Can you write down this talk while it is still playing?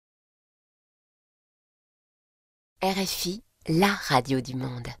RFI, la radio du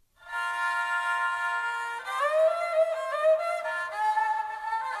monde.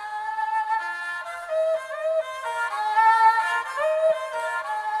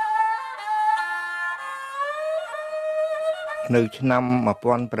 នៅឆ្នាំ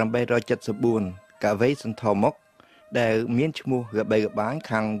 1874 កាវេសន្ធមុខដែលមានឈ្មោះរបីរបាញ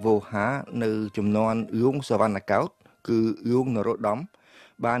ខាងវោហានៅចំនួនរឿងសវណ្ណកោតគឺរឿងនរោត្តម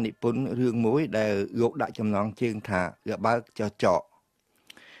បាននិពន្ធរឿងមួយដែលយកដាក់ចំណងជើងថារបើកចចក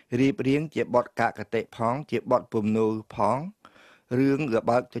រៀបរៀងជាបទកកតិផងជាបទពំនូផងរឿងរ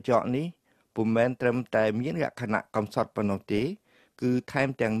បើកចចកនេះពុំមែនត្រឹមតែមានលក្ខណៈកំសត់ប៉ុណ្ណោះទេគឺថែម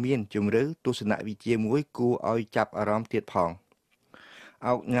ទាំងមានជម្រៅទស្សនវិជ្ជាមួយគួរឲ្យចាប់អារម្មណ៍ទៀតផង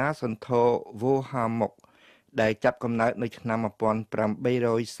អោកញ៉ាសន្ធរវោហាមុកដែលចាប់កំណើតនៅឆ្នាំ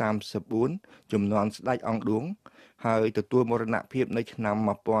 1834 ជំនាន់ស្ដេចអង្គឌួងហើយទទួលមរណភាពនៅឆ្នាំ 1908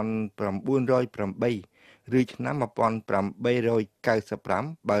 ឬឆ្នាំ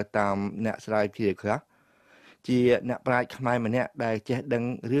 1895 បើតាមអ្នកស្រាវជ្រាវខ្លះជាអ្នកប្រាជ្ញខ្មែរម្នាក់ដែលចេះដឹង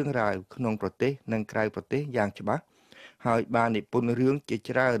រឿងរ៉ាវក្នុងប្រទេសនិងក្រៅប្រទេសយ៉ាងច្បាស់ហើយបាននិពន្ធរឿងជា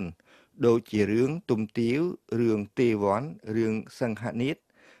ច្រើនដូចជារឿងទុំទាវរឿងទេវ័នរឿងសង្ហនាថ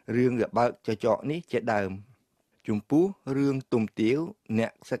រឿងរបើកចចកនេះជាដើមចំពោះរឿងទុំទាវអ្ន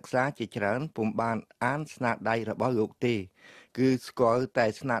កសិក្សាជាច្រើនពុំបានអានស្នាដៃរបស់លោកទេគឺស្គាល់តែ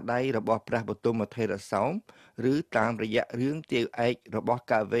ស្នាដៃរបស់ព្រះបទុមថេរសោមឬតាមរយៈរឿងទាវឯករបស់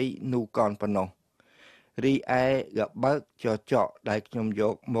កាវេនូកនប៉ុណ្ណោះរីឯរបើកចចកដែលខ្ញុំយ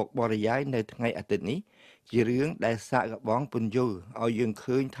កមកបរិយាយនៅថ្ងៃអាទិត្យនេះជារឿងដែលសាកល្បងពន្យល់ឲ្យយើង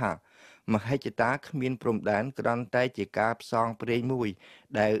ឃើញថាមហិច្ឆតាគ្មានព្រំដែនគ្រាន់តែជាការផ្សងព្រេងមួយ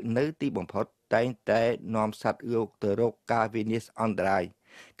ដែលនៅទីបំផុតតែងតែនាំសត្វលោកទៅរកការវិនាសអន្តរាយ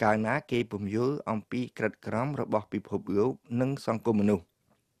កាលណាគេពំយល់អំពីក្រិតក្រមរបស់ពិភពលោកនិងសង្គមមនុស្ស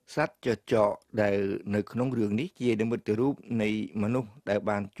សត្វចចកដែលនៅក្នុងរឿងនេះជានិមិត្តរូបនៃមនុស្សដែល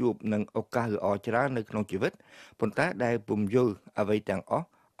បានជួបនឹងឱកាសល្អច្រើននៅក្នុងជីវិតប៉ុន្តែដែលពំយល់អ្វីទាំងអស់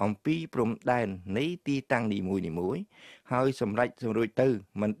អំពីព្រំដែននៃទីតាំងនីមួយៗហើយសម្រេចសម្រួចទៅ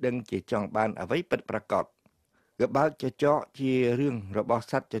មិនដឹងជាចង់បានអ្វីពិតប្រាកដរបើកចចកជារឿងរបស់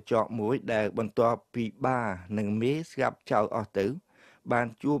សត្វចចកមួយដែលបន្ទាប់ពីបានិងមេស្រាប់ចោលអស់ទៅបាន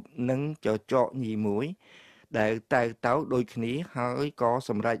ជួបនឹងចចកញីមួយដែលតែតៅដូចគ្នាហើយក៏ស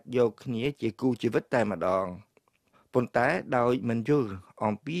ម្រេចយកគ្នាជាគូជីវិតតែម្ដងប៉ុន្តែដោយមិនយល់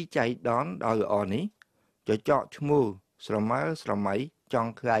អំពីចៃដន្យដោយល្អនេះចចកឈ្មោះស្រមើស្រមៃច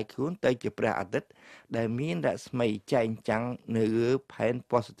ង់คล้ายខ្លួនទៅជាព្រះអាទិត្យដែលមានរស្មីចែងចាំងនៅលើផែន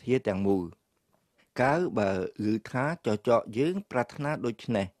ពណ៌សធាទាំងមូលកើបើឮថាចចកយើងប្រាថ្នាដូ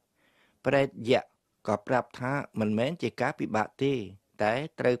ច្នេះប្រេតយៈក៏ប្រាប់ថាមិនមែនជាការពិបាកទេតែ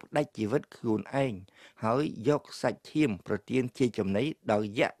ត្រូវផ្ដាច់ជីវិតខ្លួនឯងហើយយកសាច់ឈាមប្រទានជាចំណីដោយ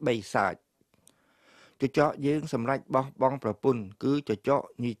យៈបីសាចចចកយើងសម្រេចបោះបង់ប្រពន្ធគឺចចក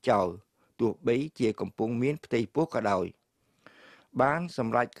ញីចោលទោះបីជាកំពុងមានផ្ទៃពោះក៏ដោយបានស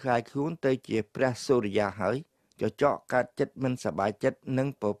ម្រេចคล้ายខ្លួនទៅជាព្រះសូរិយាហើយចចកកើតចិត្តមិនសប្បាយចិត្តនឹង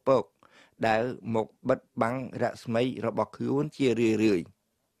ពពកដែលមកបិទបាំងរស្មីរបស់ខ្លួនជារឿយៗ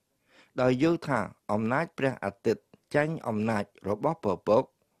ដោយយល់ថាអំណាចព្រះអាទិត្យចាញ់អំណាចរបស់ពពក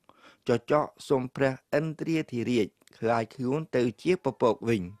ចចកសូមព្រះឥន្ទ្រាធិរាជคล้ายខ្លួនទៅជាពពក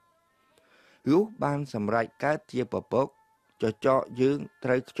វិញលុះបានសម្រេចកើតជាពពកចចកយើងត្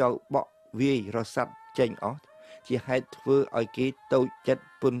រូវខ្ចៅបក់វាយរសាត់ចេញអស់ជាហេតុធ្វើឲ្យគេតូចចិត្ត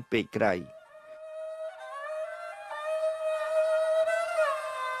ពុនពេកក្រៃ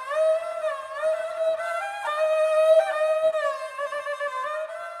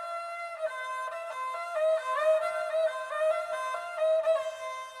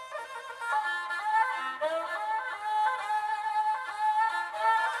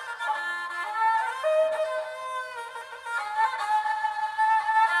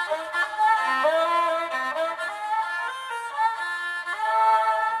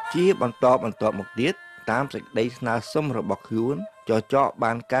ជាបន្តមកទៀតតាមសេចក្តីស្នើសុំរបស់ខ្លួនចចក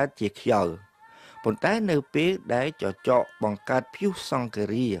បានកើតជាខ្យល់ប៉ុន្តែនៅពេលដែលចចកបង្កើតព្យុះសង្ឃ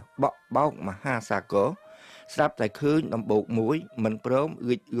រាបក់បោកមហាសាគរស្រាប់តែឃើញដំបូកមួយមិនព្រម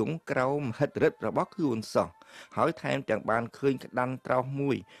លិចលង់ក្រោមហិទ្ធិឫទ្ធិរបស់ខ្លួនសោះហើយថែមទាំងបានឃើញក្តាន់ត្រោស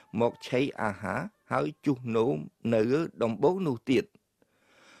មួយមកឆីអាហារហើយជុះនោមនៅលើដំបូងនោះទៀត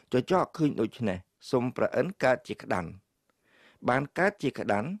ចចកឃើញដូច្នេះសុំប្រអិនកើតជាក្តាន់បានកើតជាក្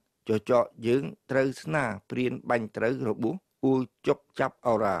តាន់ចចកយើងត្រូវស្នាព្រានបាញ់ត្រូវរបួសអួលចុកចាប់អ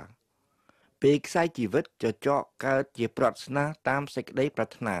រ៉ាពេលខ្សែជីវិតចចកកើតជាប្រត់ស្នាតាមសេចក្តីប្រា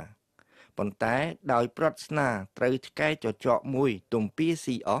ថ្នាប៉ុន្តែដោយប្រត់ស្នាត្រូវឆ្កែចចកមួយទំពា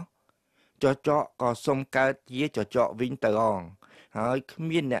ស៊ីអស់ចចកក៏សុំកើតជាចចកវិញទៅអង ហើយគ្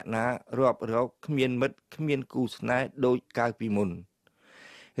មានអ្នកណារាប់រកគ្មានមិត្តគ្មានគូស្នេហ៍ដូចកាលពីមុន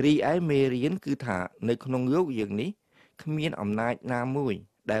រីឯមេរៀនគឺថានៅក្នុងលោកយើងនេះគ្មានអំណាចណាមួយ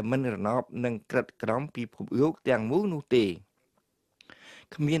ដែលមិនរណបនឹងក្រិតក្រមពិភពលោកទាំងមូលនោះទេ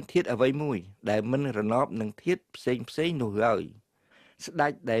គ្មានធាតុអ្វីមួយដែលមិនរណបនឹងធាតុផ្សេងនោះឡើយស្ដេ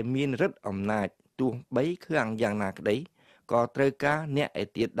ចដែលមានឫទ្ធិអំណាចទោះបីខ្លាំងយ៉ាងណាក្តីក៏ត្រូវការអ្នកឯ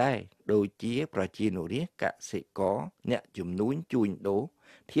ទៀតដែរដូចជាប្រជានុរាស្ត្រកសិករអ្នកជំនួញជួញដូរ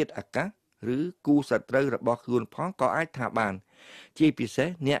ធាតុអាកាសឬគូសត្រូវរបស់ខ្លួនផងក៏អាចថាបានជាពិសេស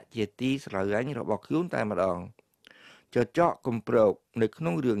អ្នកជាទីស្រឡាញ់របស់ខ្លួនតែម្ដងចចកកំប្រោកនៅក្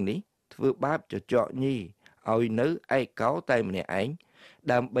នុងរឿងនេះធ្វើបាបចចកញីឲ្យនៅឯកោតែម្នាក់ឯង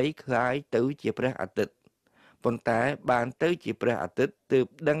ដើម្បីคล้ายទៅជាព្រះអាទិត្យប៉ុន្តែបានទៅជាព្រះអាទិត្យទើប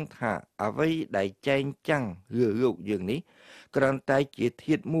ដឹងថាអ្វីដែលចែងចាំងលោកយើងនេះគ្រាន់តែជា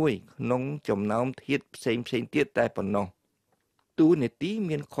ធាតុមួយក្នុងចំណោមធាតុផ្សេងទៀតតែប៉ុណ្ណោះតួនាទី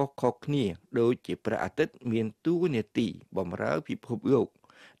មានខុសគ្នាដូចជាព្រះអាទិត្យមានតួនាទីបម្រើពិភពលោក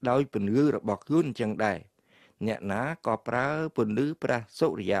ដោយពន្លឺរបស់ខ្លួនអញ្ចឹងដែរអ្នកណាក៏ប្រើពន្លឺព្រះសុ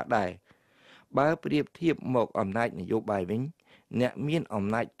រិយាដែរបើប្រៀបធៀបមកអំណាចនយោបាយវិញអ្នកមានអំ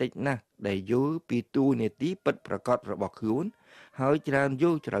ណាចតិចណាស់ដែលយល់ពីតួនាទីពិតប្រាកដរបស់ខ្លួនហើយច្រើនយ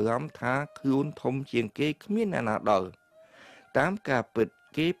ល់ច្រឡំថាខ្លួនធំជាងគេគ្មានអ្នកណាដល់តាមការពិត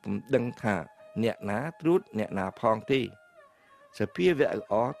គេពុំដឹងថាអ្នកណាត្រួតអ្នកណាផងទេសភាវៈល្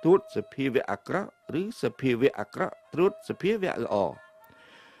អត្រួតសភាវៈអាក្រក់ឬសភាវៈអាក្រក់ត្រួតសភាវៈល្អ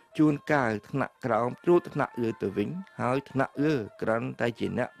ជួនកាលថ្នាក់ក្រោមត្រួតថ្នាក់លើទៅវិញហើយថ្នាក់លើគ្រាន់តែជា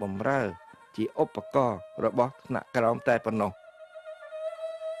អ្នកបម្រើជាឧបករណ៍របស់ថ្នាក់ក្រោមតែប៉ុណ្ណោះ